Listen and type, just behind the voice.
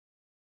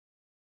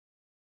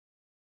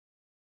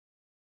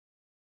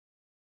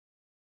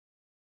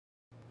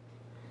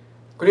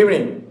Good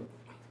evening.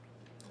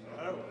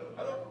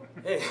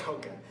 Hey,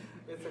 okay.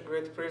 It's a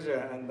great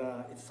pleasure, and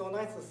it's so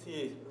nice to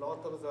see a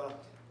lot of the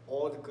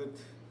old good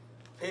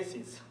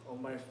faces of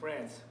my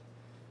friends.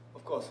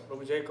 Of course,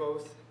 Rob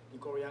Jacobs,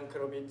 Nicole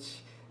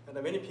Yankelovich,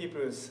 and many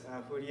people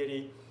who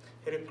really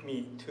helped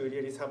me to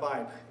really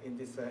survive in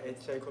this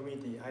HI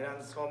community. I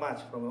learned so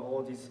much from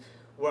all this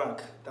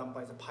work done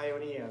by the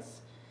pioneers.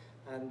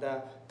 And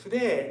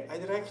today,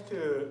 I'd like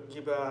to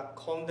give a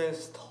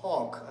condensed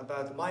talk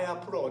about my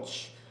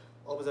approach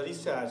of the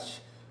research,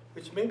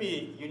 which may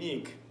be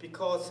unique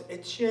because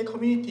HCI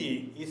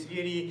community is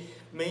really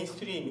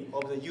mainstream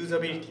of the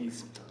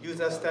usabilities,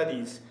 user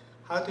studies,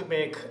 how to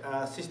make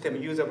a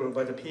system usable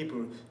by the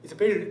people. It's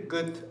very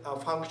good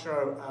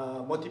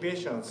functional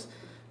motivations,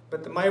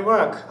 but my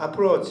work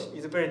approach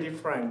is very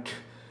different,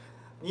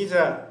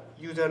 neither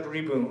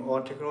user-driven or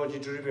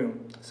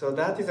technology-driven. So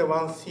that is the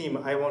one theme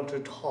I want to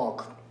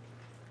talk.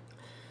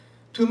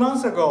 2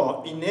 months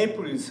ago, in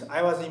April,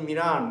 I was in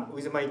Milan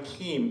with my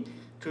team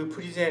to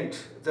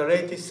present the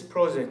latest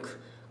project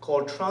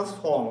called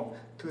Transform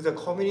to the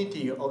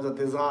community of the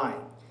design.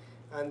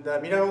 And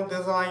the Milan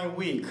Design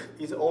Week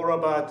is all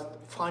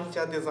about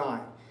furniture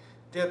design.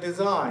 Their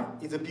design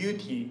is the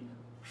beauty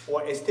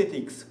or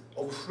aesthetics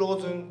of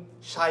frozen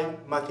shy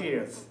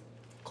materials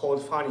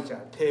called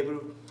furniture,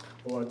 table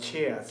or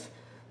chairs.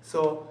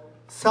 So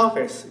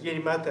surface really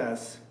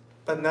matters,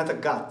 but not the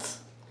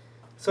guts.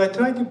 So I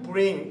try to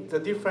bring the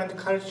different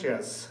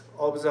cultures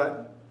of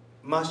the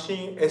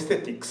machine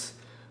aesthetics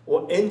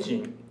or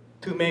engine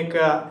to make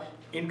an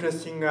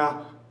interesting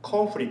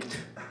conflict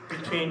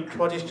between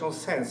traditional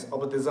sense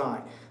of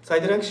design. So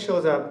I'd like to show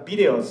the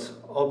videos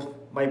of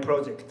my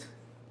project.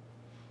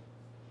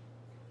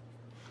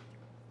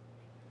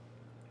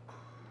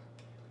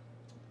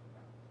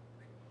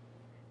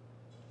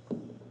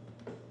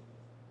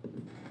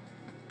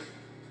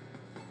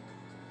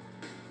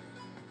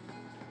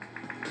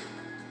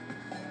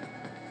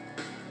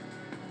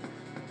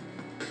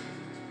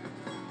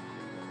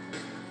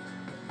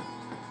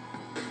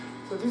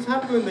 So this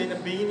happened in the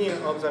beginning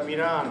of the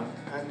Milan,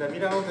 and the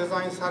Milano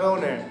Design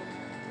Salone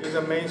is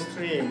the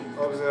mainstream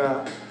of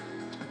the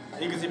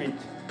exhibit.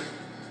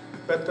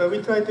 But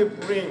we try to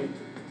bring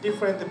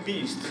different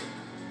beasts,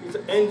 its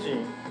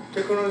engine,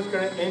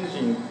 technological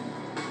engine,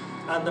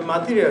 and the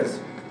materials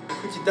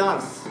which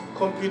dance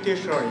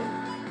computationally.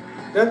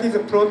 That is a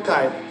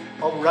prototype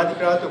of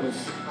radical atoms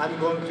I'm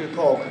going to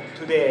talk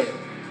today.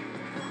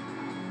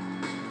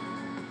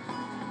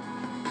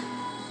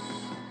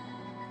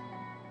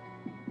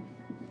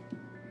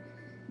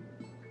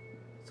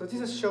 So this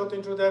is a short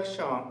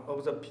introduction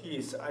of the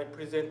piece I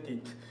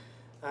presented.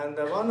 And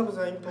one of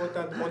the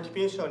important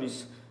motivations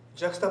is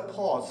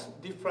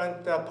juxtapose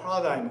different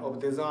paradigm of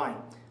design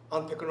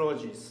and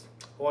technologies,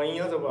 or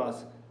in other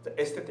words, the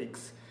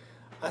aesthetics.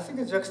 I think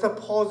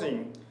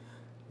juxtaposing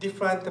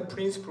different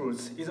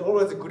principles is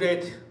always a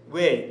great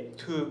way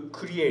to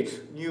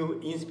create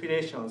new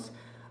inspirations.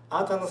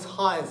 Art and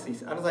science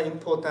is another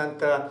important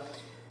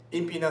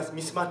impedance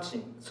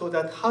mismatching, so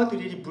that how to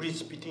really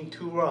bridge between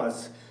two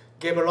worlds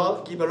give a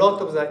lot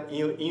of the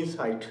new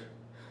insight.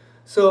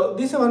 So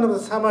this is one of the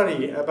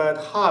summary about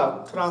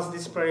how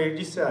transdisciplinary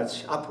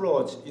research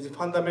approach is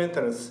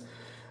fundamentals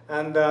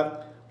and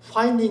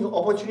finding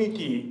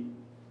opportunity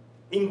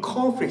in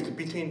conflict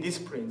between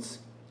disciplines.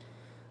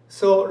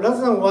 So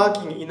rather than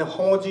working in a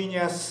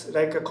homogeneous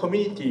like a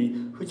community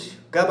which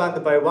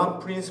governed by one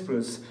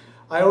principles,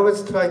 I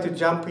always try to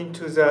jump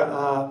into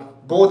the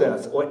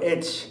borders or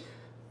edge.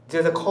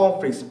 There's a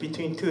conflict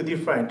between two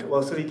different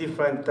or three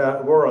different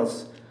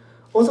worlds.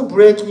 Also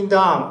breaking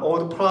down all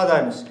the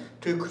paradigms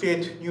to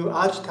create new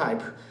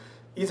archetype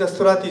is a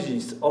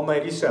strategies of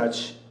my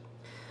research.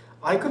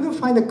 I couldn't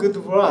find a good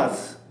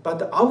words,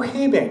 but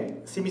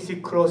Aufheben seems to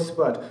be close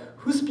word.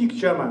 Who speaks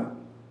German?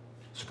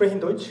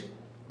 Sprechen Deutsch?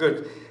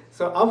 Good.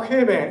 So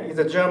Aufheben is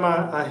a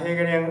German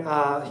Hegelian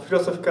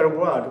philosophical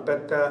word,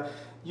 but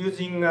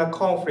using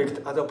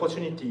conflict as an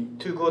opportunity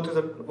to go to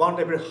the one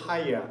level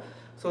higher.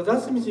 So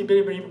that seems to be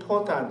very, very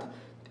important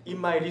in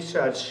my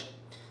research.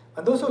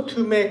 And also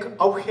to make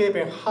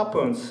Aufheben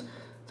happens,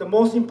 the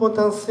most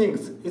important thing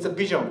is a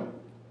vision.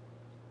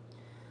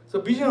 So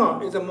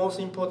vision is the most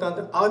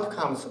important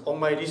outcomes of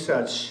my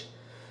research.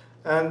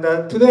 And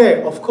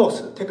today, of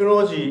course,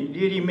 technology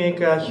really make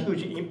a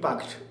huge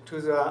impact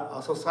to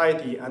the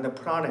society and the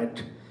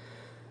planet.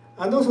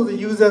 And also the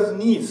user's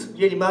needs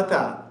really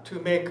matter to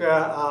make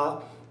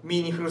a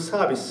meaningful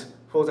service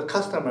for the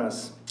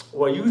customers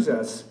or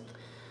users.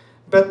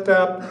 But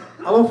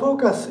our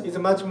focus is a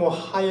much more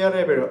higher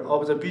level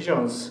of the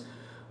visions.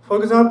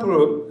 For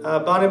example,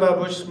 Barnaba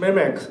Bush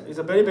Memek is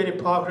a very, very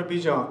powerful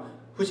vision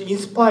which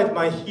inspired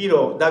my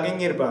hero, Dagen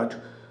Gilbert,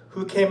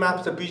 who came up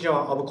with the vision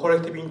of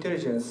collective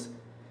intelligence.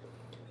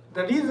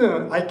 The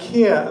reason I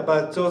care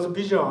about those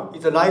visions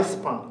is the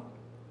lifespan.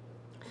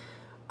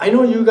 I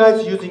know you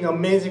guys using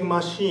amazing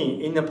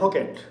machine in the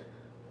pocket,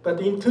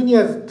 but in 2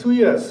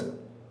 years,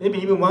 maybe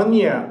even 1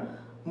 year,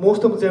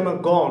 most of them are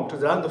gone to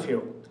the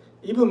landfill.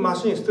 Even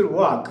machines still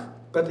work,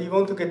 but you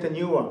want to get a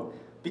new one,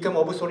 become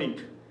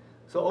obsolete.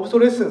 So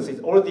obsolescence is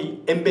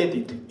already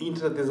embedded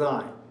into the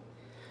design.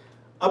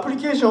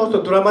 Application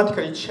also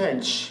dramatically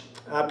change.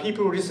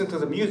 People listen to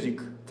the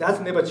music, that's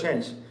never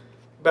changed.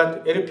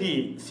 But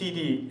LP,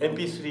 CD,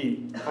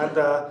 MP3,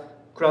 and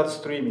cloud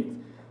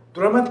streaming,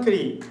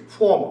 dramatically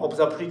form of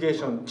the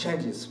application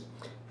changes.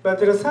 But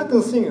there are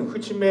certain things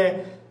which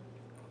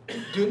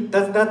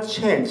does not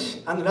change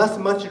and last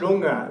much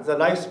longer the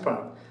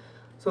lifespan.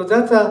 So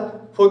that's,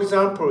 for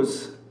example,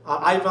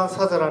 Ivan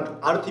Sutherland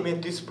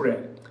Ultimate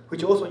Display,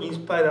 which also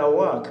inspired our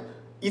work,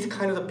 is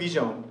kind of the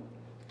vision.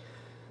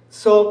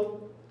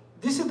 So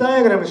this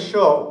diagram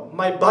shows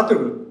my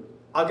battle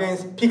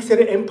against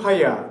pixel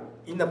empire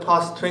in the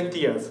past 20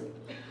 years.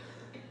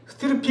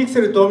 Still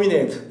pixel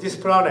dominate this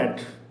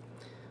planet.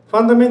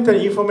 Fundamental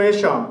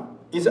information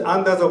is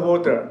under the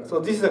water. So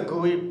this is a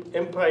GUI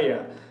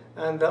empire.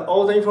 And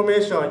all the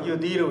information you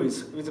deal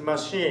with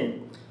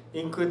machine,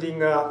 including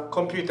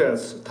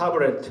computers,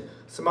 tablet,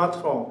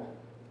 smartphone,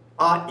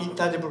 are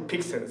intangible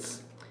pixels.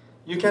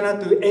 You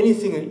cannot do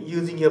anything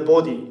using your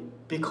body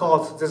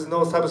because there's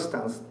no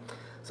substance.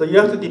 So you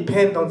have to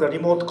depend on the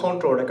remote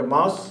control, like a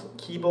mouse,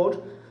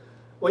 keyboard,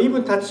 or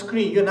even touch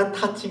screen. You're not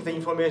touching the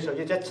information,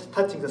 you're just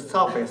touching the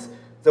surface,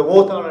 the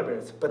water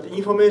levels, but the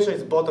information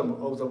is bottom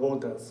of the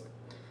waters.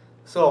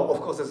 So of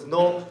course there's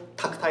no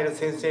tactile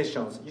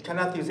sensations. You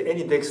cannot use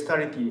any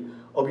dexterity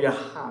of your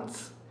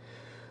hands.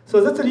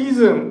 So that's the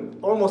reason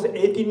almost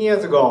 18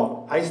 years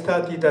ago, I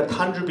started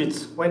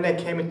Tangibits. When I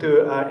came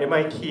to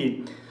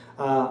MIT,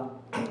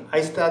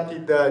 I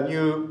started a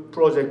new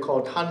project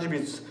called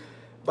Tangibits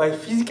by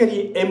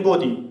physically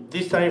embody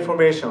digital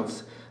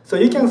informations. So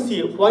you can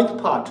see white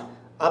part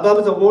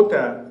above the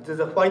water, there's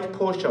a white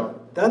portion.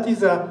 That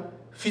is a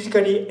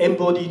physically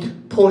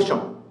embodied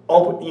portion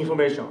of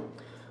information.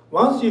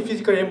 Once you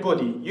physically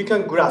embody, you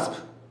can grasp,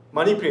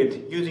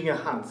 manipulate using your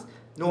hands,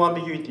 no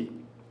ambiguity.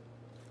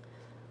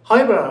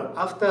 However,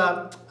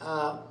 after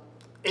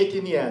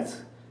 18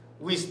 years,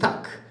 we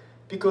stuck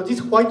because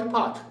this white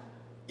part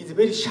is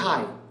very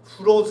shy,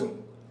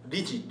 frozen,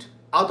 rigid,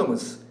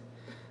 atoms.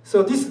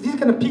 So this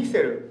kind of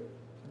pixel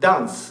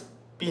dance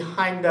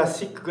behind the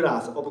thick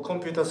glass of a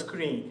computer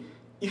screen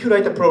if you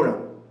write a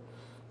program.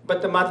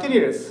 But the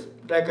materials,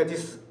 like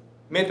this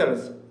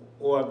metals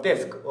or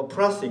desk or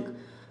plastic,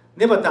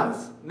 never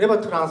dance,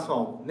 never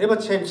transform, never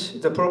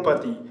change the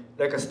property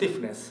like a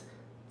stiffness.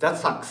 That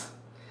sucks.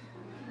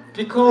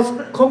 Because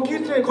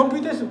computer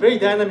is very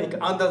dynamic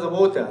under the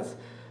waters,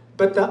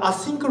 but the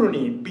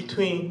asynchrony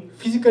between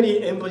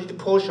physically embodied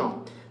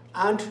portion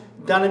and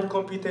dynamic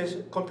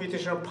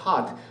computational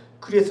part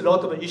creates a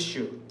lot of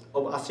issue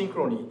of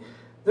asynchrony.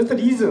 That's the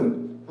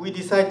reason we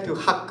decided to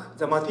hack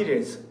the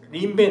materials,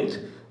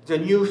 reinvent the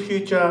new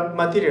future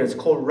materials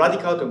called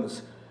radical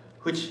atoms,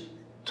 which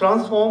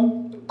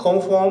transform,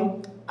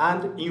 conform,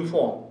 and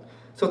inform.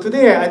 So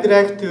today I'd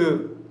like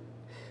to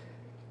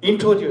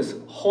introduce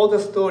whole the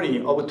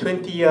story of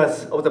 20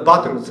 years of the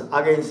battles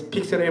against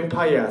pixel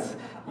empires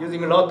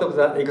using a lot of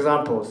the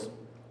examples.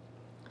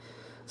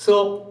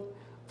 So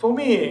for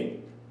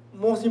me,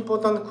 most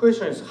important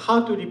question is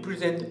how to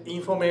represent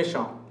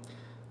information.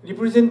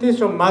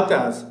 Representation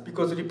matters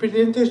because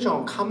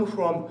representation comes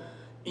from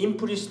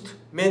implicit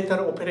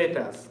mental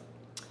operators.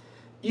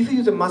 If you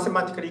use a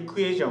mathematical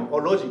equation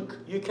or logic,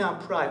 you can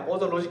apply all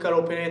the logical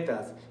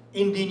operators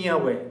in linear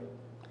way.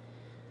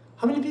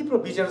 How many people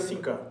are visual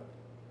thinker?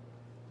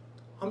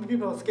 How many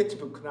people have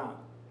sketchbook now?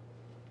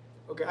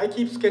 Okay, I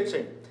keep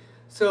sketching.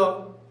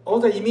 So all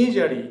the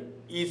imagery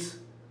is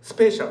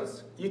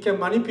spatials. You can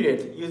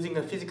manipulate using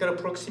a physical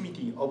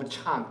proximity of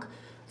chunk.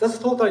 That's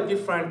totally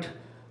different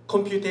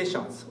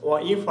computations or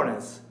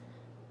inference.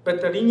 But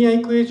the linear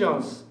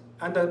equations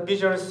and the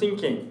visual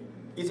thinking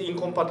is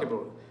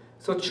incompatible.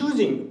 So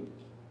choosing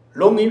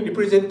long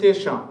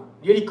representation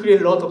really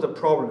creates a lot of the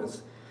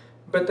problems.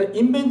 But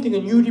inventing a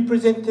new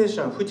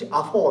representation which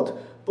afford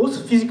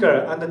both physical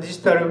and the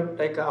digital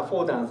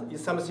affordance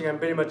is something I'm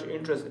very much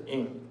interested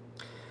in.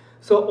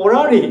 So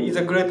Orari is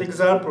a great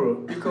example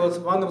because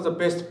one of the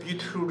best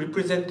beautiful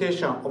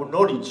representation of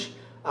knowledge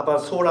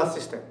about solar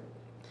system.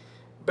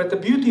 But the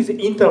beauty is the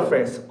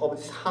interface of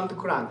this hand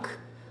crank.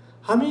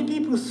 How many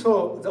people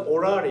saw the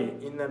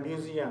Orari in the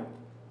museum?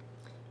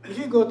 If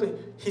you go to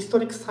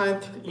Historic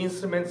Scientific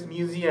Instruments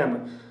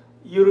Museum,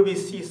 you will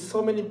see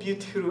so many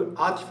beautiful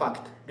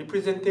artifact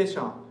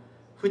representation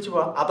which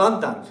were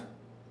abandoned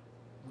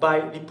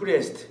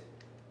replaced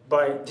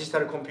by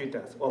digital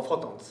computers or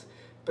photons.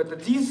 But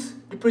this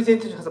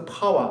representation has a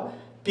power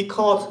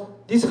because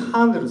this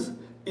handles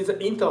is an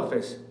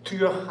interface to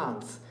your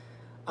hands.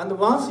 And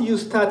once you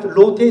start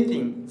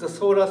rotating the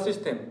solar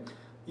system,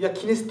 your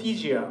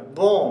kinesthesia,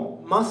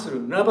 bone, muscle,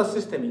 nervous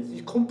system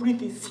is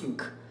completely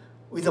sync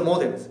with the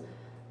models.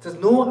 There's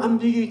no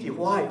ambiguity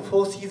why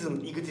four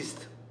seasons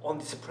exist on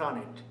this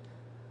planet,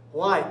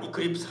 why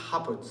eclipse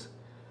happens.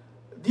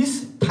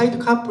 This tight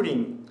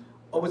coupling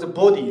of the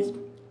bodies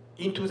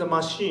into the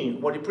machine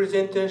or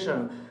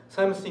representation,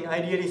 something I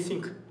really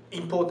think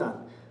important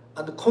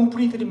and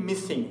completely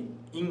missing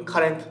in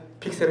current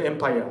pixel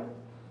empire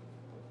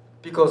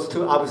because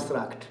too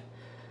abstract.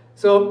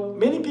 So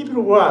many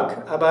people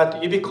work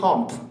about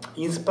UV-comp,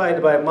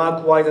 inspired by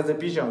Mark Weiser's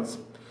visions,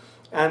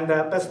 and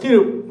but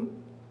still,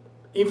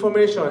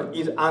 information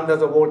is under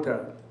the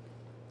water.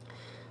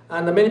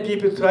 And many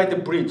people try to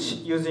bridge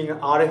using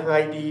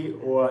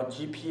RFID or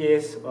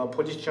GPS or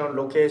position,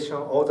 location,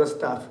 all the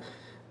stuff.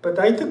 But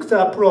I took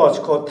the approach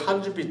called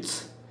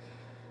tangibles.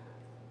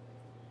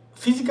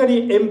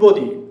 Physically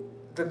embody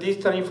the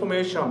digital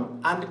information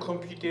and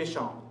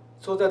computation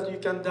so that you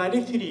can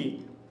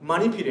directly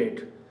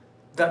manipulate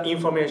the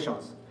information.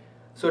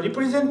 So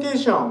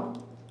representation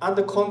and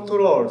the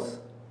controls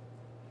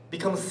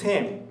become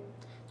same.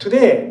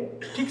 Today,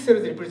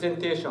 pixels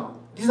representation,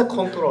 these are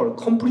control,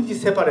 completely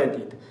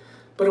separated.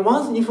 But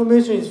once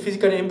information is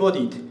physically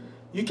embodied,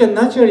 you can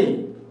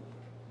naturally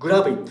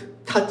grab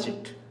it, touch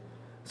it.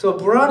 So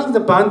blurring the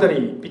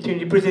boundary between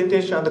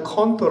representation and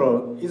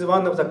control is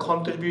one of the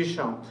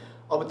contributions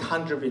of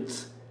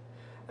tangibles.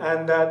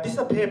 And this is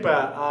a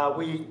paper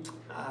we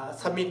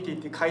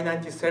submitted to Kai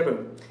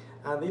 97,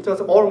 and it was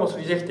almost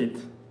rejected.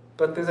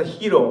 But there's a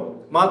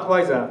hero, Mark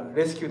Weiser,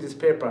 rescued this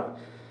paper.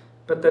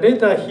 But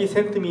later he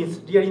sent me this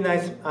really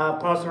nice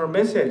personal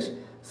message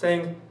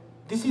saying,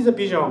 this is a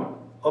vision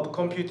of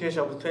computation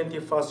of the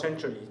 21st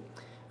century.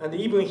 And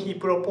even he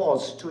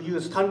proposed to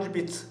use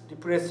tangibles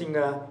replacing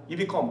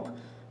UV-comp,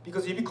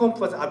 because UV-comp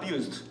was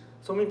abused.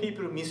 So many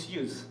people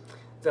misuse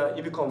the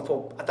UV-comp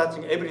for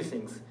attaching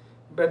everything.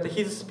 But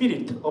his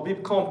spirit of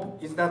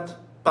UV-comp is not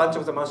bunch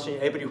of the machine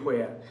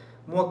everywhere,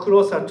 more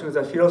closer to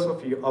the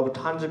philosophy of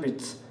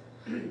tangibles.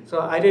 So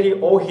I really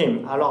owe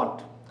him a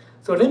lot.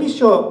 So let me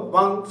show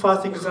one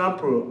first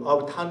example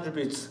of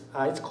tangibles.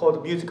 It's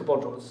called music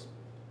bottles.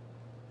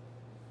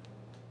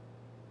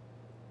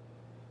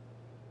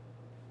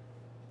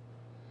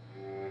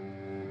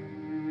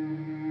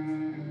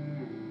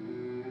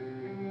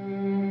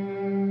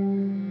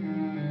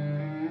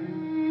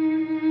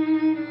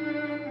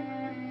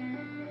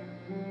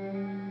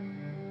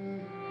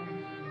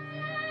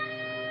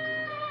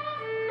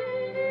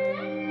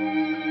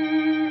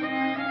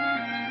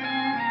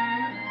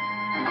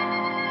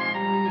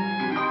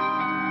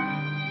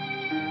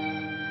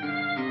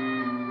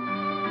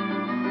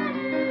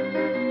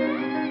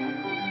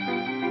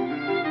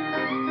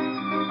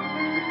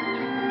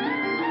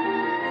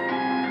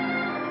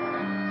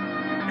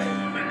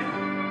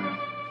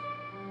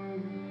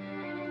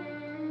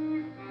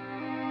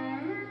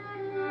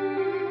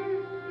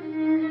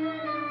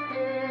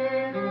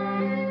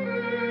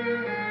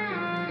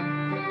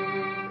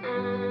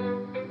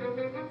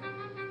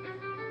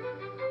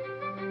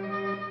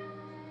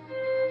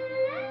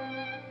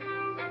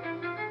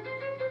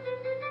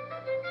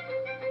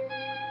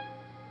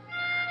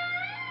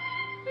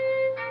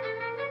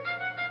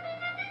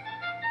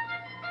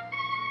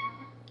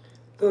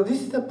 So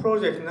this is a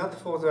project not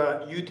for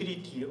the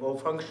utility or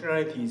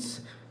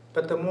functionalities,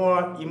 but the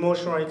more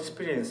emotional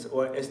experience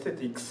or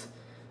aesthetics.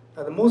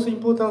 And the most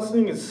important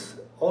thing is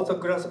all the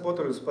glass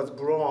bottles was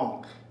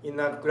blown in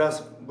a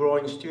glass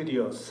blowing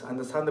studios and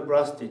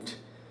sandblasted.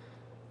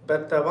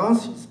 But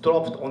once it's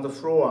dropped on the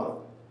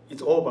floor,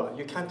 it's over.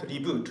 You can't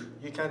reboot,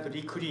 you can't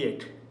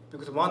recreate,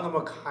 because one of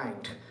a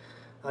kind.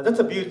 That's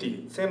a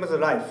beauty, same as a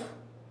life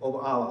of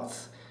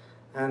ours.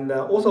 And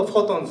also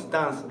photons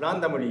dance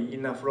randomly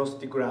in a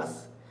frosted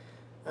glass.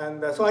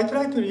 And so I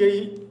try to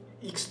really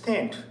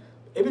extend.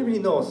 Everybody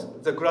knows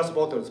the glass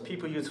bottles.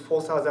 People use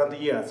 4,000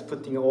 years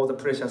putting all the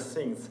precious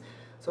things.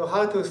 So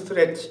how to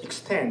stretch,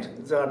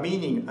 extend the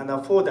meaning and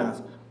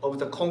affordance of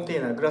the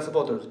container, glass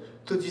bottles,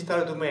 to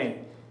digital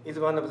domain is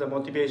one of the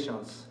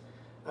motivations.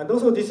 And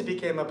also this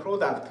became a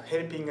product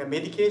helping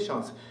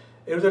medications.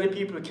 Elderly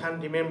people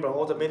can remember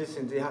all the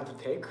medicines they have to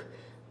take,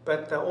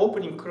 but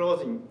opening,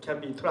 closing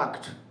can be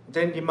tracked.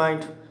 Then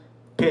remind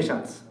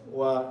patients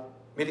or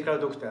medical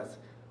doctors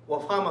or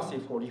pharmacy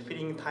for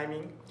refilling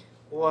timing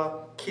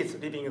or kids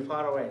living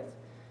far away.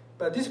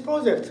 But this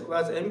project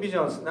was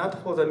envisioned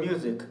not for the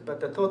music, but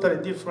the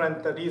totally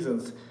different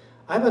reasons.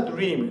 I have a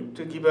dream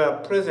to give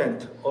a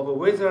present of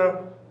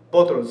weather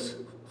bottles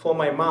for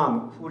my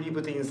mom who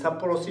lived in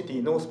Sapporo City,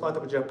 north part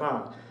of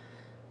Japan.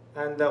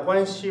 And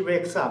when she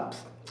wakes up,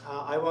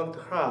 I want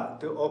her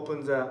to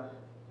open the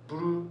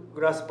blue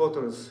glass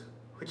bottles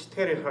which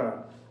tell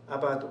her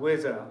about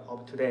weather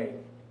of today.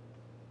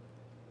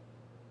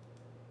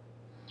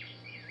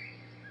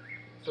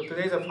 So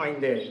today's a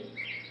fine day.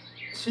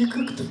 She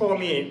cooked for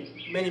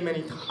me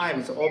many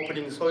times,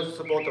 opening soy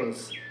sauce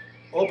bottles.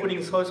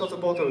 Opening soy sauce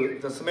bottle,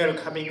 the smell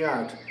coming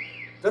out.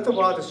 That's a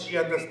word she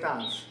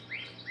understands.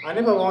 I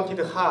never wanted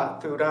her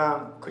to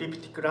learn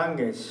cryptic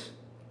language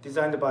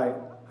designed by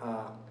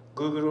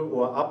Google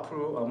or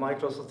Apple or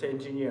Microsoft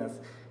engineers,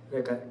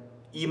 like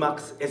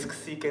Emacs,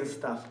 ESC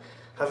stuff.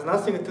 Has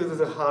nothing to do with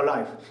her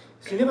life.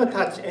 She never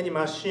touched any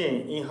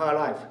machine in her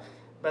life.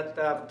 But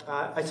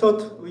I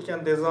thought we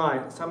can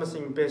design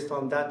something based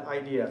on that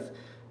ideas.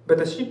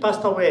 But she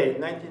passed away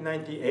in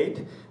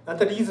 1998. That's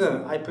the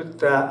reason I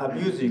put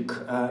music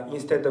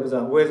instead of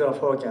the weather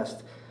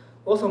forecast.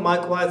 Also,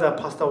 Mike Weiser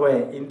passed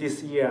away in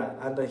this year,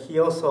 and he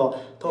also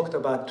talked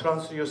about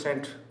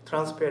translucent,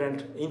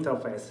 transparent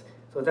interface.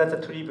 So that's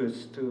a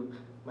tribute to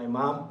my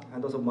mom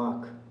and also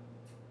Mark.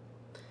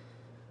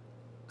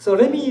 So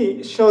let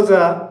me show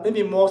the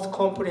maybe most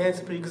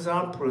comprehensive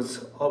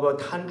examples of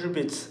 100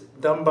 bits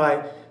done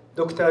by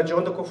Dr.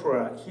 John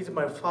Kofler. He's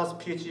my first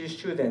PhD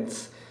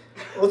student.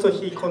 Also,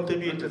 he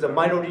contributed to the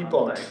Milo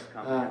Report,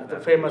 the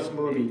famous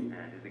movie.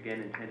 And is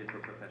again intended for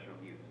professional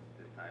use,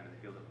 this time in the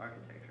field of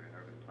architecture and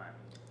urban planning.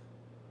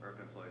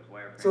 Urban employs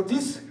wireframe. So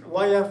this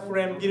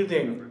wireframe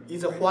building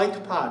is a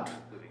white part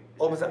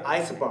of the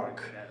iceberg.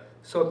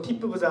 So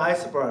tip of the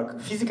iceberg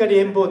physically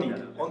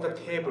embodied on the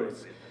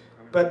tables.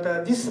 But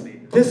this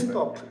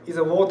desktop is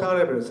a water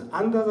levels.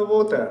 Under the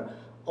water,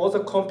 all the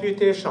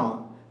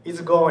computation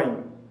is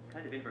going.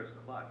 Kind of inverse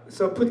clock.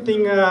 So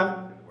putting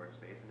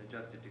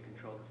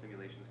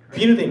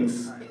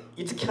buildings,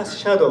 it casts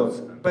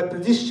shadows.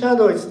 But this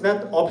shadow is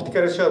not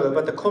optical shadow,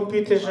 but the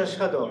computation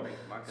shadow.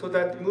 So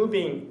that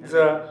moving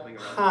the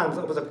hands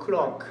of the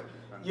clock,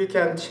 you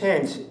can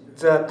change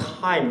the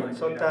time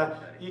so that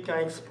you can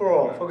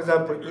explore, for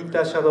example,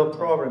 intershadow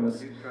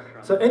problems.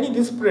 So any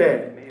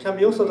display can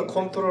be also the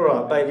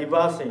controller by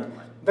reversing.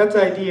 That's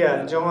the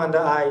idea John and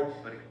I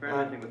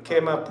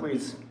came up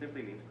with.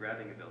 Simply means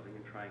grabbing a building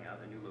and trying out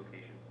a new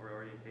location or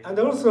orientation. And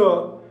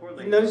also,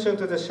 in addition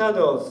to the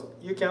shadows,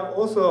 you can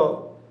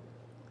also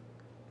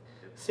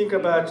think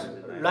about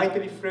light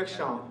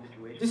reflection.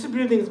 This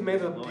building is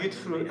made of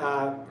beautiful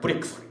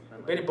bricks,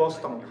 very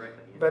Boston.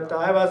 But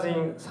I was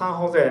in San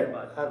Jose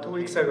 2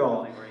 weeks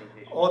ago.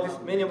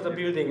 Many of the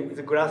buildings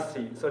is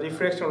glassy, so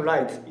reflection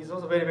light is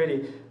also very,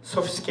 very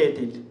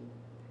sophisticated.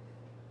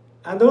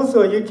 And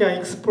also you can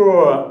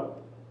explore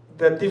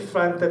the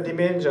different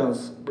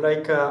dimensions,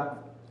 like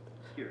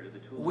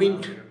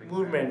wind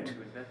movement.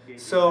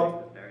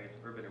 So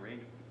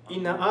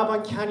in an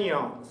urban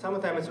canyon,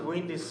 sometimes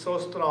wind is so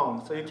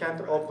strong, so you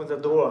can't open the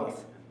doors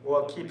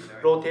or keep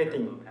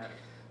rotating.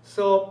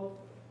 So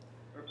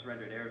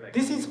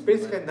this is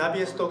basically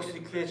Navier-Stokes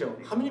equation.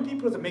 How many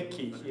people are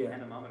Mekki here?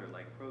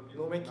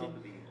 No Mekki?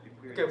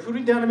 Okay,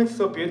 fluid dynamics is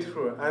so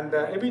beautiful, and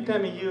every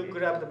time you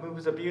grab the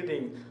move the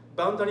building,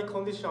 boundary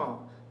condition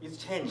is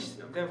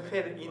changed, then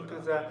fed into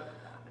the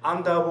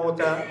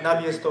underwater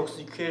Navier-Stokes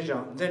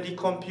equation, then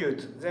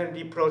recompute, then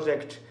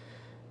reproject.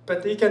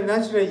 But you can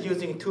naturally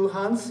using 2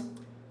 hands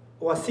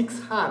or 6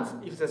 hands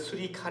if the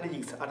 3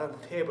 colleagues are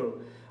at the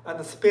table, and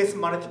the space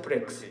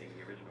multiplex.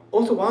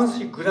 Also, once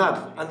you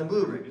grab and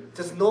move,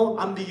 there's no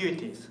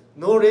ambiguities,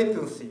 no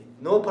latency,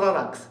 no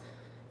parallax.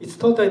 It's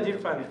totally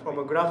different from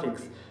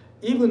graphics.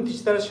 Even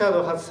digital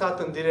shadow has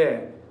certain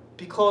delay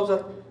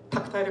because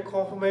tactile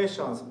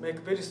confirmations make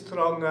very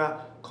strong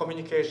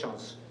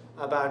communications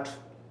about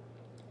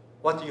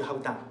what you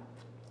have done.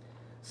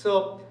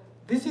 So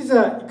this is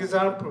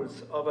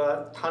examples of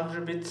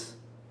 100 bits,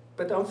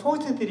 but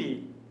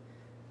unfortunately,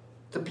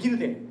 the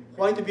building,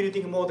 white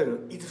building model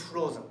is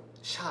frozen,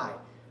 shy.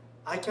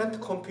 I can't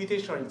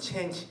computationally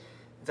change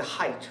the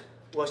height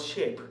or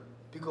shape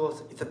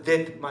because it's a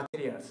dead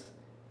materials.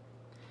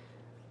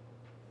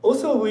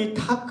 Also, we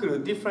tackle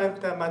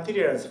different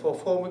materials for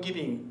form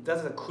giving.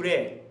 That's the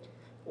clay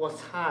or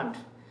sand.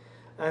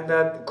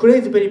 And clay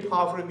is very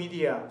powerful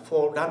media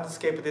for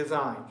landscape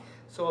design.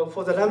 So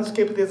for the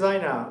landscape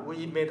designer,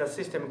 we made a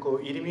system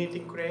called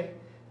illuminating clay,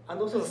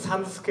 and also the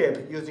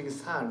sandscape using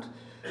sand.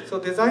 So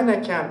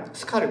designer can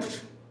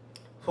sculpt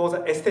for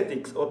the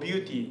aesthetics or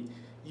beauty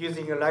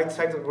using a light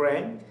side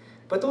grain,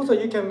 but also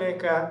you can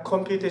make a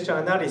computation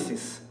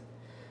analysis.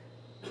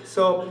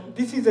 So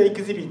this is an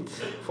exhibit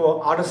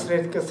for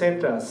artistic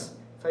centers.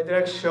 So I'd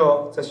like to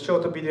show the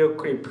short video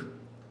clip.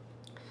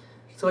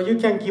 So you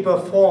can give a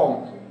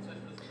form.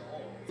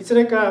 It's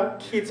like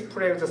kids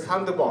play with the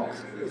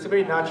sandbox. It's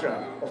very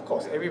natural, of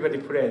course, everybody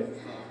plays.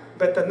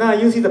 But now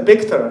you see the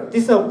vector.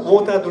 This is a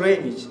water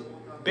drainage.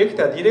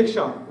 Vector,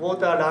 direction,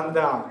 water run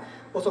down.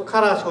 Also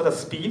color shows the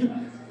speed,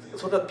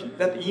 so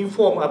that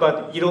inform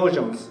about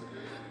erosions.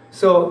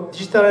 So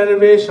digital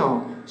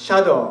elevation,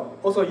 shadow,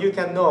 also you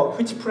can know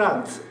which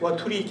plants or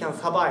tree can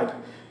survive,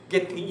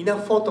 getting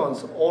enough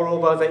photons all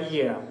over the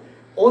year.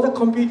 All the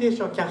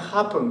computation can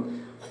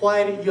happen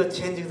while you're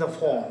changing the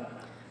form.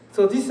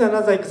 So this is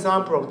another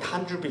example of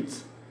 100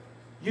 bits.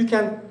 You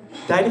can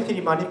directly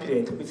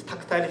manipulate with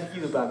tactile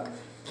feedback,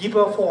 give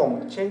a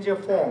form, change a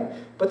form,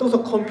 but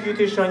also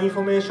computational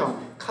information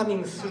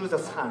coming through the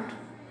sand.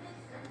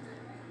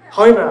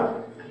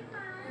 However,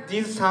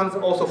 these sands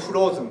are also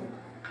frozen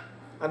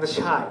and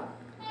shy.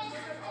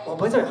 Oh,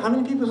 by the way, how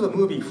many people saw the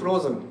movie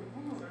Frozen?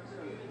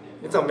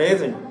 It's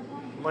amazing.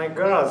 My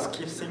girls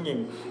keep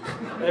singing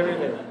every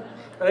day.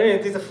 But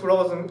anyway, these are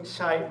frozen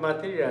shy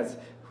materials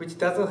which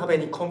doesn't have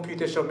any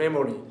computational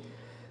memory.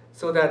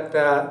 So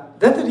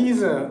that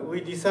reason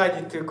we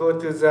decided to go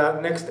to the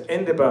next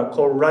endeavor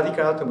called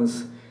radical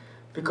atoms,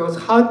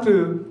 because how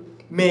to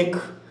make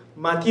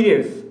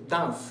materials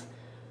dance,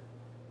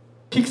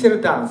 pixel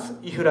dance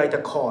if you write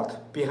a code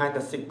behind the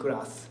thick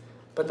glass.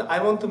 But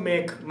I want to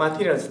make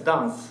materials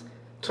dance,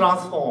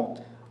 transform,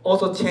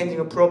 also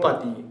changing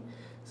property.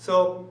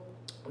 So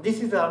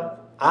this is an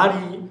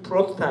early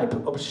prototype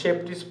of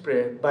shape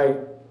display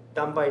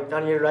done by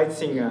Daniel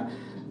Reitzinger.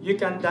 You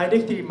can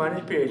directly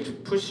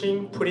manipulate,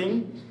 pushing,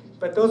 pulling,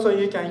 but also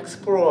you can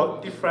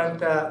explore different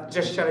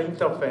gesture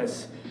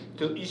interface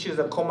to issue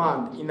the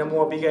command in a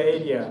more bigger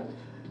area.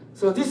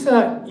 So this is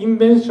an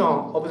invention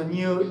of the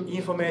new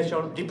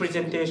information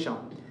representation,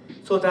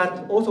 so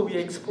that also we are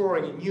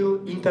exploring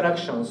new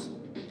interactions.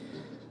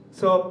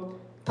 So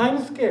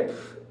timescape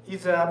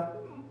is an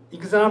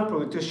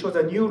example to show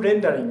the new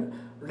rendering.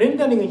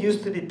 Rendering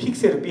used to be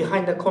pixel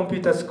behind the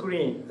computer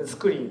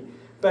screen.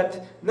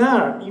 But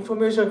now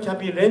information can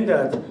be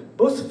rendered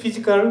both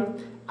physical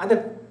and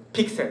a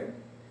pixel.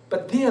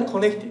 But they are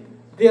connected.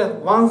 They are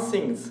one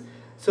thing.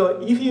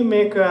 So if you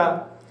make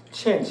a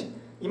change,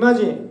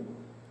 imagine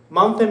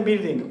mountain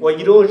building or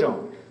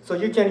erosion. So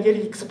you can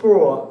really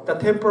explore the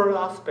temporal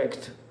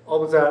aspect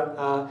of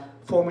the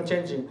form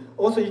changing.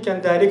 Also, you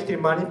can directly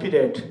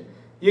manipulate.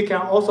 You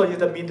can also use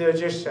the middle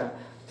gesture.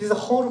 This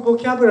whole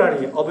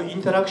vocabulary of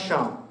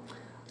interaction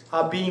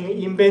are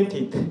being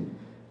invented,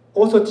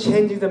 also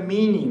changing the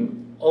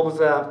meaning of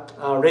the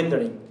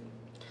rendering.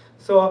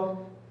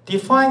 So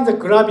define the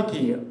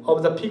gravity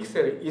of the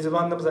pixel is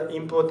one of the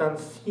important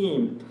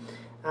themes.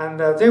 And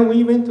then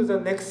we went to the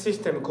next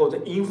system called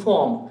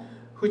Inform,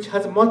 which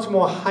has much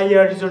more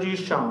higher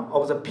resolution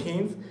of the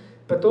pins,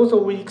 but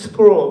also we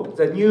explore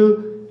the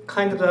new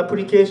kind of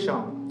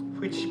application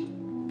which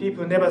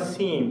people never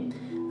seen.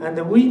 And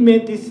we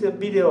made this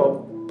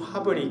video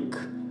public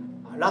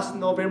last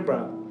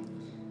November.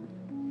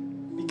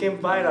 Became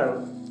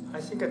viral.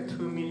 I think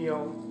 2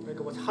 million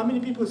megawatts. How many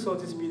people saw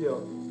this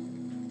video?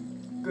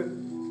 Good.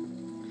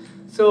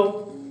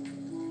 So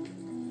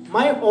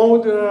my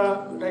old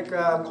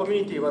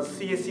community was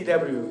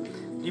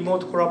CSCW,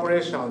 remote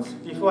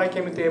collaborations. Before I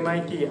came to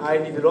MIT, I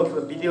did a lot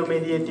of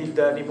video-mediated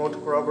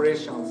remote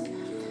collaborations.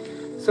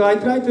 So I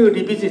try to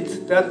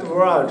revisit that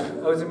world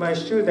with my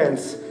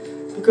students,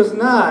 because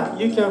now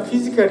you can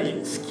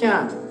physically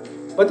scan,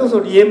 but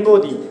also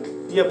re-embody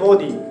your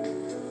body.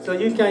 So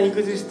you can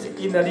exist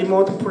in a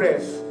remote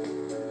place.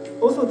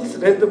 Also, this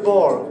red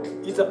ball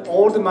is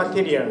old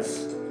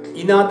materials,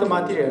 inert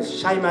materials,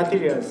 shy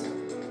materials.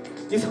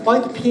 This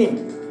white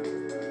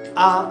pin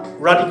are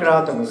radical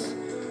atoms.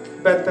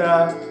 But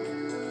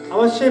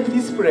our shape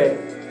display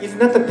is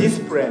not a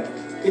display.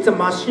 It's a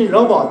machine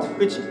robot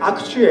which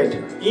actuates,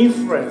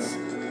 influence,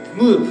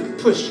 move,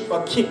 push,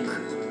 or kick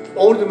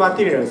all the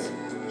materials.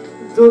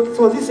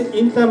 So this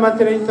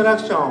intermaterial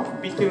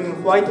interaction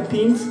between white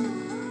pins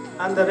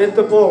and the red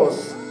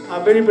balls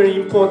are very, very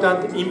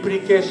important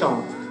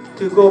implication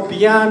to go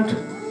beyond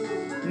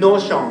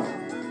notion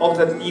of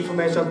the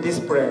information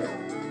display.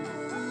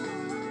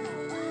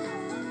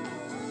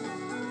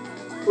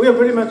 We are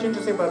very much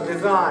interested about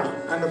design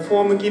and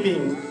form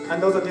giving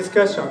and also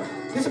discussion.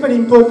 This very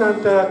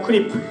important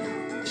clip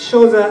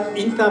shows the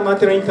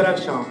intermaterial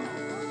interaction.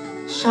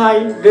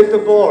 Shy red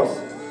balls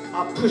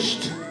are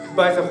pushed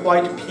by the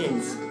white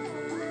pins.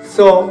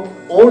 So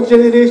old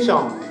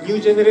generation, new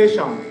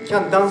generation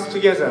can dance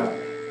together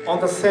on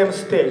the same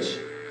stage.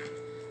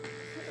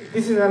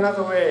 This is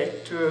another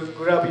way to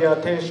grab your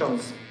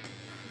attentions.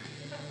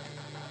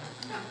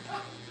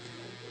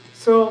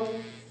 So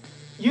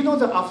you know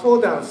the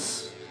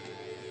affordance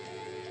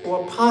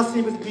or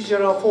perceived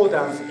visual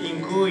affordance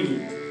in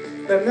GUI.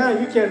 But now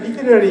you can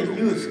literally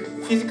use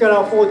physical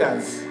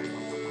affordance,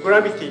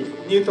 gravity,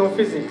 Newton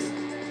physics,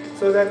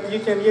 so that you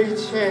can really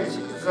change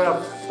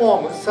the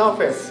form,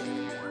 surface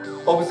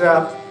of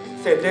the,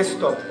 say,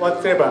 desktop,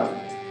 whatever.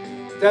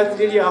 That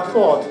really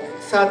afford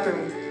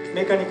certain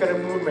mechanical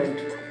movement.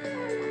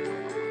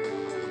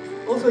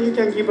 Also, you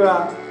can give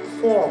a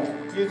form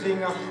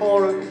using a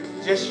whole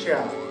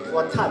gesture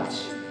or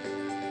touch,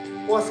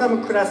 or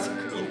some classic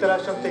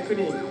interaction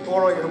technique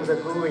borrowed from the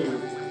GUI.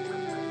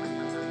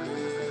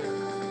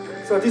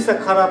 So these are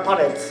color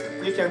palettes.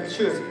 You can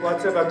choose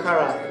whatever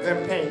color,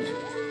 then paint.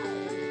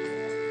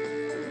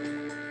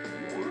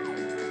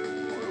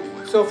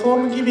 So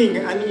form giving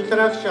and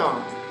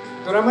interaction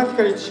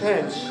dramatically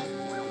change.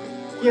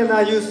 Here now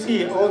you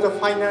see all the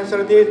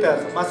financial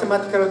data,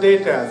 mathematical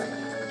data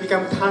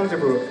become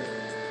tangible.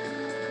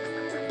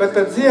 But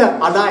they are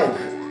alive.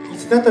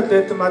 It's not a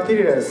dead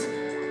materials.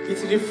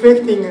 It's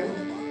reflecting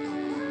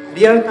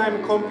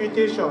real-time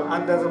computation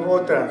under the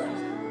water.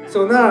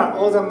 So now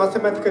all the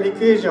mathematical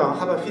equations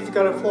have a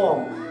physical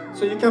form.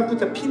 So you can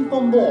put a ping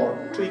pong ball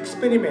to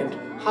experiment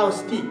how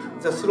steep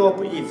the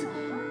slope is.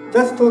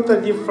 That's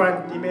totally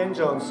different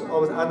dimensions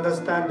of the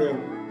understanding.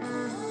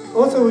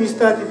 Also, we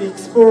started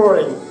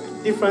exploring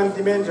different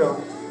dimensions.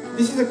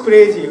 This is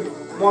crazy,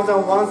 more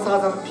than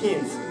 1,000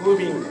 pins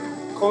moving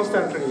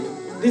constantly.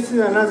 This is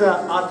another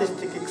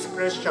artistic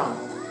expression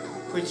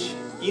which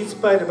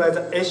inspired by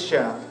the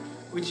Escher,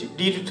 which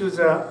lead to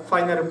the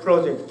final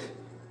project,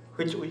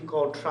 which we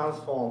call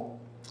Transform.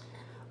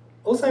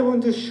 Also, I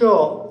want to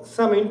show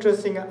some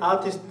interesting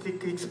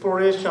artistic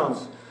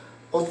explorations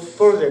of the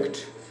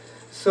project.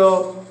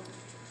 So,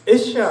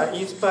 Escher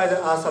inspired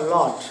us a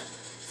lot.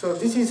 So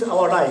this is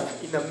our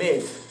life in a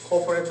maze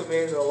component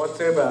made or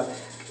whatever.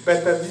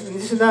 But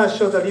this now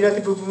shows the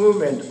relative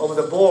movement of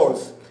the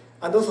balls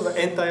and also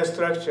the entire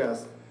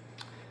structures.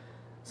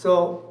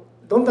 So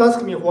don't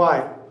ask me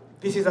why.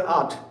 This is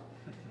art.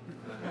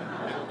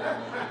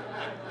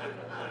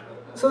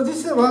 So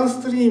this is one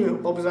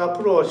stream of the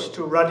approach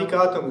to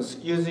radical atoms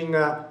using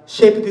a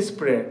shape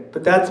display,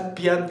 but that's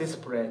beyond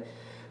display.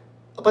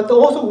 But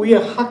also we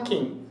are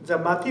hacking the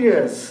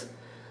materials,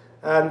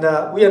 and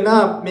we are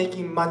now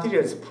making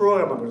materials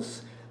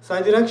programmables. So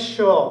I'd like to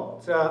show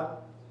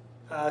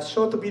the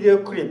short video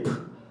clip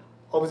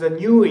of the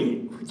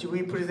NUI, which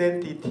we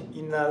presented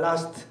in the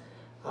last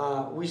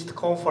WIST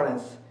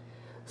conference.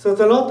 So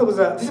there's a lot of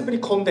this is very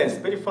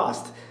condensed, very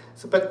fast.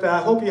 So, but I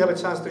hope you have a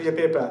chance to read the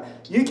paper.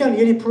 You can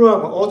really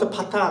program all the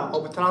pattern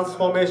of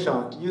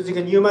transformation using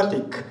a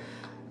pneumatic,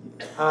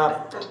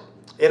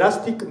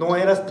 elastic,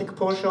 non-elastic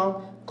portion,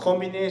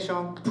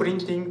 combination,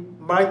 printing,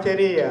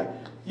 multi-layer.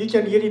 You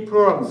can really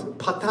program the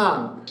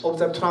pattern of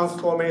the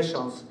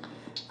transformations.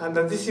 And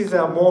this is a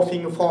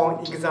morphing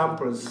form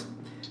examples.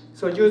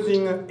 So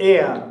using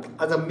air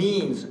as a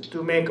means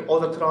to make all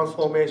the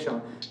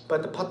transformation.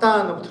 But the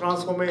pattern of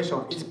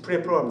transformation is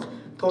pre-programmed.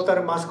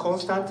 Total mass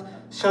constant,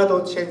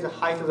 shadow change the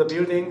height of the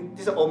building.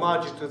 This is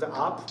homage to the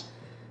up.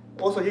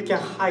 Also, you can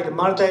hide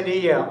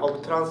multi-layer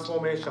of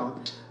transformation.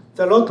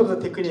 The lot of the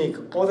technique,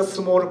 all the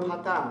small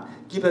pattern,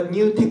 give a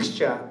new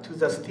texture to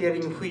the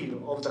steering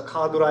wheel of the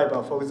car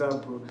driver, for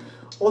example.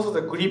 Also,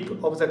 the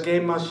grip of the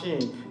game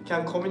machine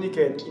can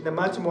communicate in a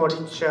much more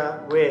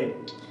richer way.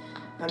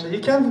 And you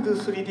can do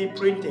 3D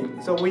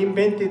printing. So we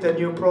invented a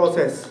new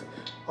process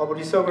of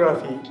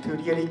lithography to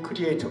really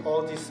create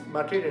all these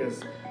materials.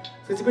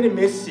 So it's very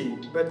messy,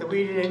 but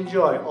we really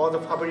enjoy all the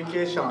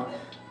fabrication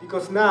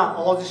because now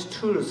all these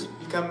tools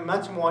become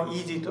much more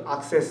easy to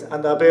access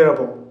and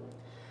available.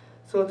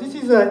 So this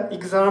is an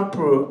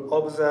example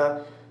of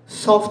the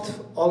soft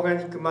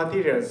organic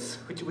materials,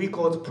 which we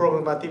call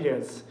program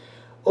materials.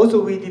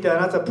 Also, we did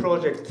another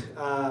project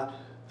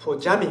for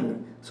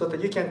jamming, so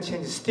that you can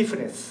change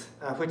stiffness,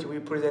 which we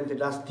presented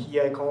last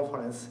TI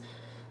conference.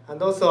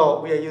 And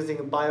also, we are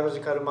using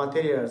biological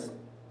materials.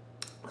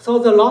 So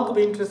there's a lot of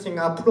interesting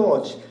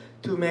approach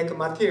to make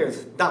materials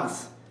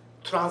dance,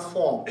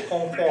 transform,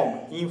 conform,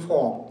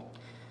 inform.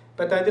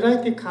 But I'd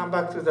like to come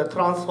back to the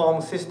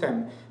transform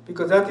system,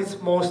 because that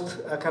is most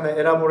kind of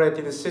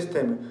elaborated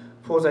system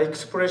for the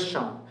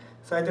expression.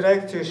 So I'd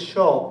like to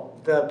show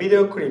the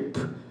video clip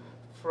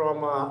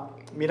from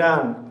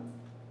Milan.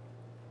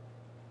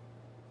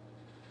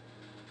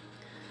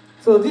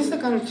 So this is a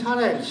kind of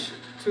challenge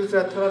to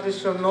the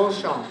traditional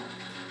notion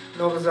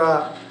of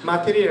the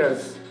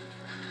materials,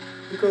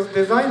 because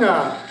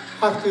designers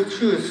have to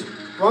choose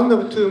one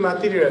of two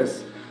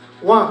materials.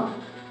 One,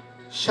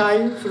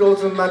 shy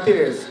frozen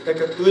materials like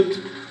wood,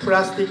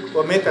 plastic,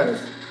 or metals.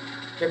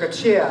 Like a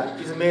chair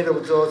is made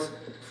of those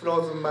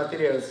frozen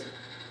materials.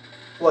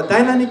 Or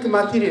dynamic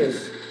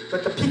materials,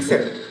 but the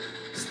pixel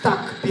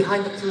stuck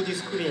behind the 2D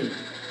screen.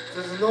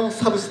 There's no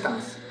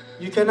substance.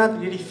 You cannot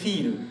really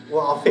feel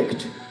or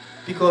affect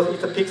because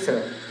it's a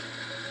pixel.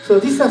 So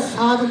this is a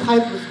third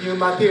type of new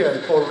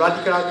material called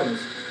radical atoms.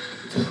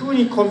 It's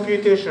fully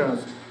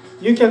computational.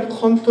 You can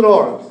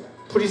control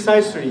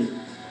precisely,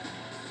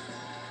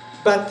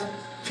 but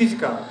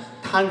physical,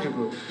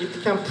 tangible.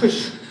 It can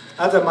push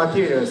other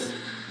materials.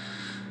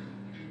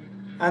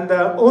 And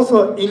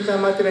also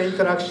intermaterial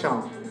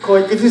interaction,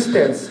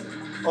 coexistence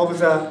of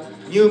the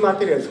new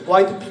materials,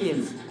 white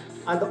pins,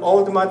 and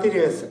old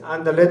materials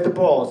and the red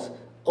balls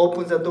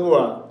open the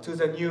door to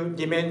the new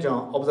dimension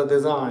of the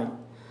design.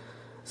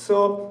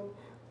 So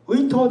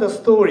we told a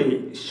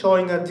story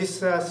showing this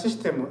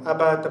system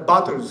about the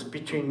battles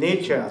between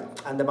nature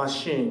and the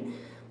machine.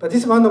 But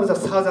this is one of the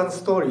 1,000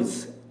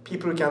 stories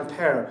people can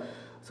tell.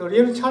 So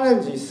real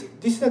challenge is,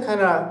 this is the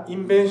kind of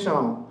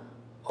invention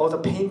of the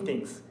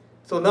paintings.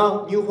 So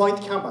now, new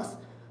white canvas.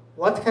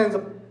 What kind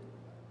of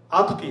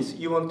art piece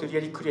you want to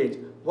really create?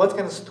 What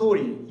kind of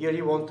story you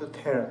really want to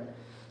tell?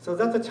 So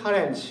that's a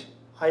challenge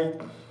I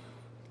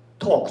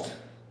talked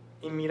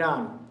in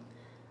Milan.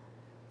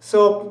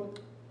 So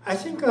I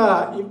think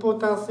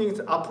important thing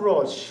is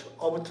approach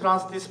of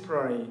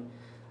transdisciplinary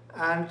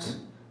and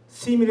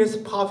seamless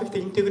perfect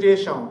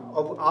integration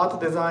of art,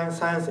 design,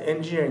 science,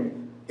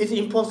 engineering is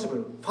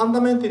impossible.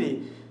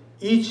 Fundamentally,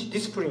 each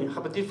discipline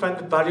have a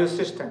different value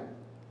system.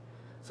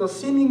 So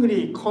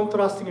seemingly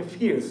contrasting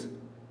fields,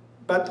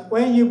 but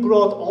when you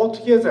brought all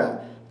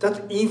together,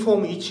 that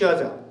inform each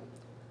other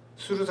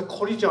through the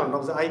collision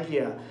of the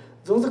idea.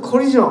 Those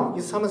collision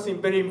is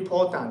something very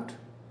important.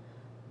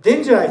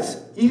 Danger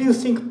is if you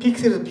think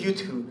pixel is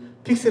beautiful,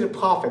 pixel is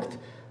perfect,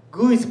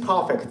 GUI is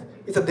perfect,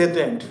 it's a dead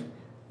end.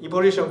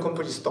 Evolution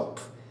completely stop.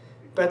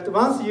 But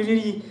once you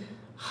really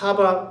have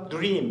a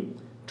dream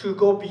to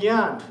go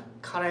beyond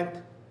current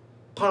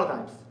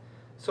paradigms,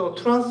 so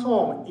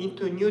transform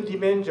into new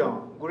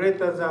dimension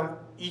greater than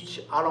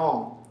each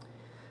alone.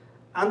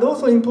 And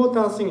also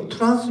important thing,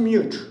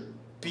 transmute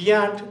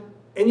beyond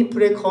any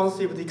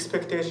preconceived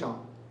expectation.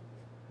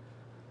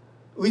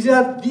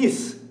 Without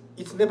this,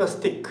 it's never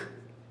stick.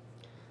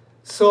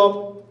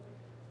 So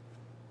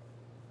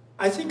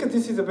I think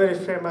this is a very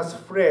famous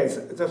phrase,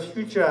 the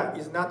future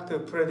is not to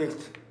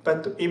predict,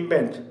 but to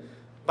invent,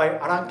 by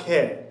Alan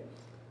Kay.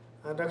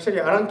 And actually,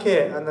 Alan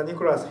Kay and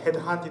Nicholas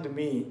headhunted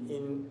me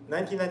in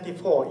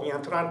 1994 in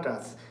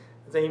Atlanta.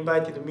 They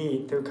invited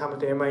me to come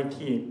to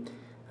MIT,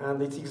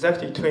 and it's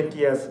exactly 20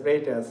 years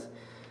later.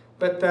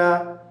 But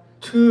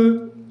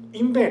to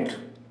invent,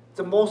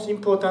 the most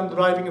important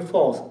driving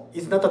force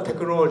is not the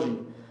technology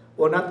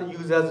or not the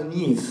user's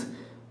needs,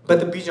 but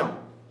the vision.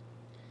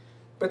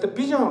 But the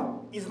vision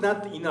is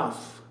not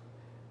enough.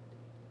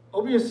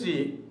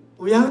 Obviously,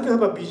 we have to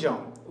have a vision.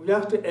 We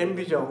have to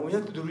envision, we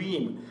have to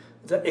dream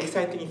the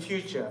exciting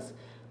futures.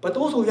 But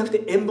also we have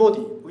to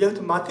embody, we have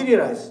to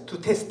materialize, to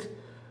test,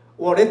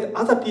 or let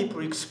other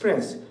people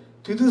experience.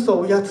 To do so,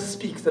 we have to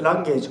speak the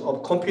language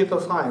of computer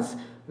science,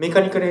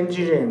 mechanical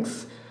engineering,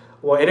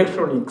 or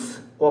electronics,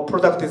 or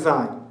product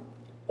design.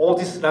 All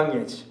this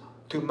language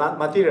to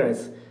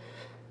materialize.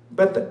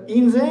 But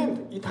in the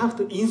end, it has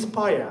to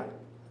inspire.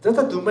 That's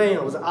the domain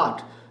of the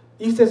art.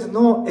 If there's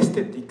no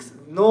aesthetics,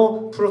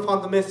 no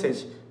profound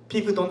message,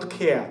 people don't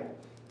care.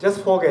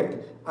 Just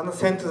forget and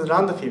send to the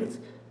landfills,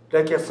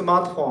 like a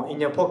smartphone in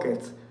your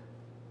pocket,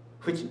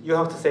 which you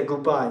have to say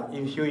goodbye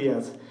in a few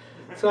years.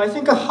 So I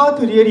think how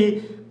to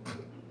really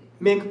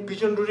make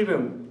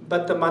vision-driven,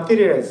 but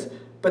materialize,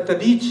 but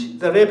reach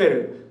the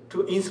level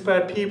to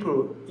inspire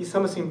people is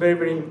something very,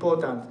 very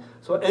important.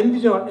 So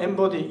envision,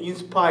 embody,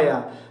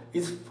 inspire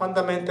is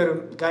fundamental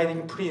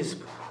guiding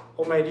principle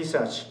of my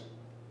research.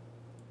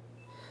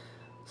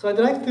 So I'd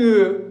like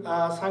to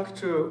thank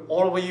to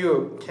all of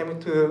you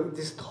came to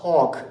this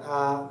talk,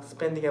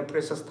 spending a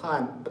precious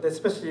time, but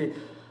especially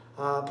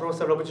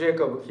Professor Rob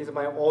Jacob. He's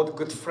my old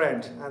good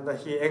friend, and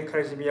he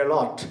encouraged me a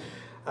lot.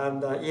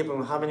 And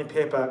even how many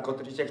papers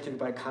got rejected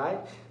by Kai,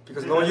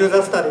 because no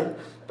user study,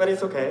 but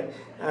it's okay.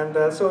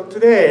 And so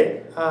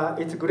today,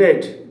 it's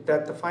great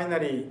that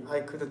finally I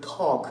could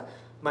talk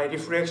my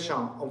reflection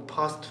on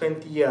past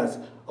 20 years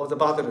of the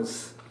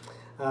battles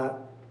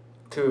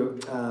to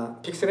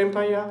Pixel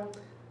Empire,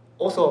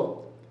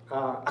 also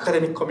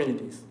academic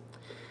communities.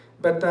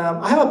 But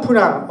I have a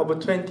plan of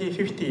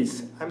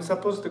 2050s. I'm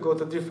supposed to go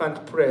to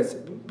different place, a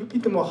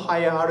bit more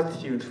higher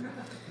altitude.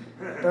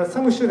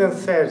 Some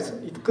students said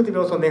it could be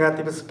also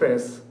negative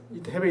space.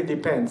 It heavily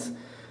depends.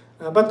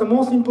 But the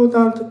most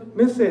important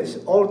message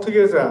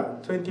altogether,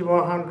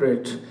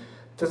 2100,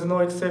 there's no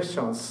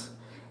exceptions.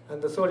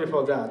 And sorry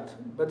for that,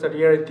 but the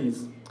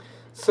realities.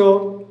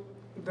 So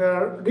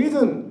the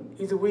reason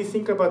is we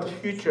think about the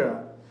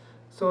future.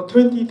 So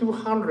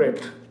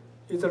 2200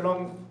 is a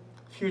long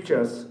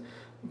futures.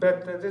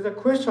 But there's a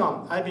question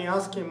I've been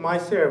asking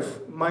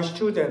myself, my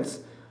students,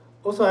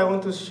 also I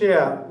want to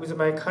share with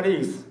my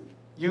colleagues,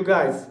 you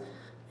guys,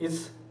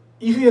 is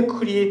if you're a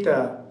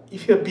creator,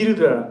 if you're a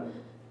builder,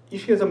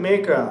 if you're the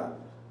maker,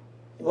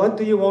 what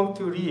do you want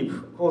to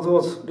leave for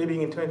those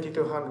living in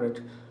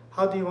 2200?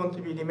 How do you want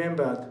to be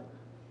remembered?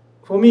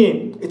 For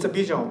me, it's a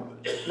vision,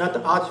 not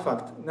an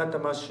artifact, not a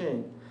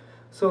machine.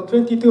 So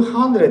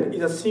 2200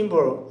 is a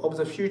symbol of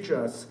the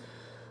futures.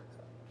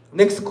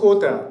 Next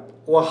quarter,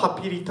 or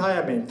happy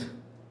retirement,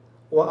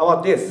 or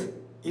our death,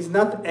 is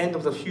not the end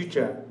of the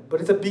future, but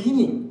it's the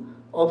beginning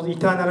of the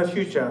eternal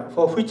future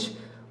for which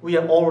we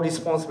are all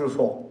responsible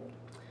for.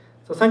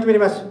 So thank you very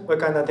much for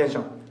your kind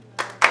attention.